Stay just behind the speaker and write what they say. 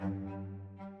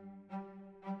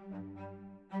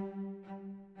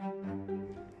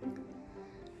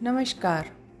नमस्कार।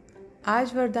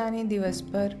 आज वरदानी दिवस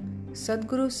पर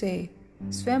सद्गुरु से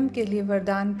स्वयं के लिए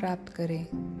वरदान प्राप्त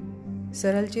करें।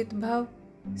 सरल चित्त भव,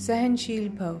 सहनशील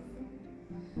भव।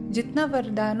 जितना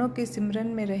वरदानों के सिमरन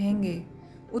में रहेंगे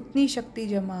उतनी शक्ति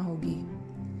जमा होगी।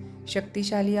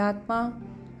 शक्तिशाली आत्मा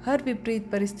हर विपरीत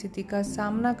परिस्थिति का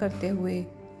सामना करते हुए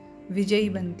विजयी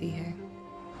बनती है।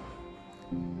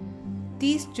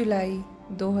 30 जुलाई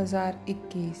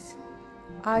 2021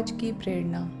 आज की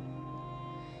प्रेरणा।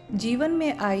 जीवन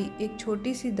में आई एक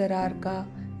छोटी सी दरार का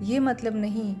ये मतलब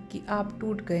नहीं कि आप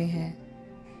टूट गए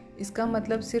हैं। इसका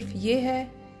मतलब सिर्फ ये है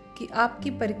कि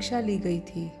आपकी परीक्षा ली गई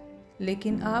थी,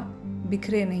 लेकिन आप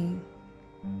बिखरे नहीं।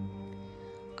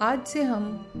 आज से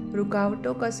हम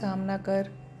रुकावटों का सामना कर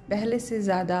पहले से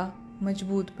ज़्यादा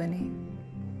मजबूत बने।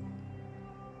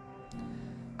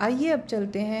 आइए अब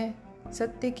चलते हैं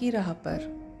सत्य की राह पर।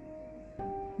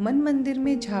 मन मंदिर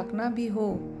में झांकना भी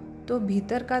हो तो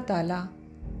भीतर का ताला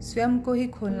स्वयं को ही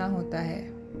खोलना होता है।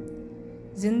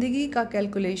 जिंदगी का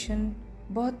कैलकुलेशन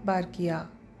बहुत बार किया,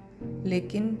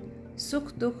 लेकिन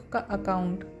सुख दुख का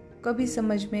अकाउंट कभी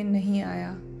समझ में नहीं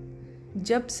आया।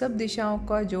 जब सब दिशाओं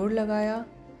का जोड़ लगाया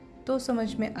तो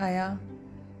समझ में आया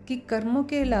कि कर्मों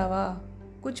के अलावा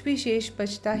कुछ भी शेष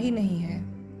बचता ही नहीं है।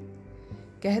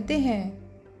 कहते हैं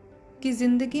कि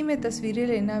जिंदगी में तस्वीरें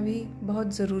लेना भी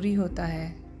बहुत ज़रूरी होता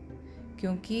है,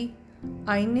 क्योंकि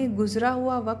आईने गुजरा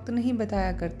हुआ वक्त नहीं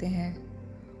बताया करते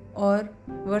हैं और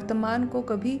वर्तमान को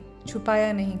कभी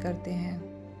छुपाया नहीं करते हैं।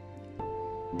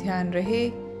 ध्यान रहे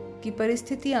कि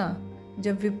परिस्थितियाँ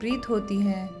जब विपरीत होती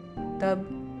हैं तब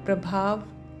प्रभाव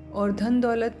और धन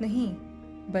दौलत नहीं,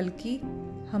 बल्कि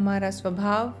हमारा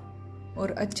स्वभाव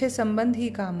और अच्छे संबंध ही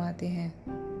काम आते हैं।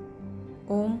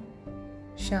 ओम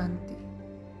शांति।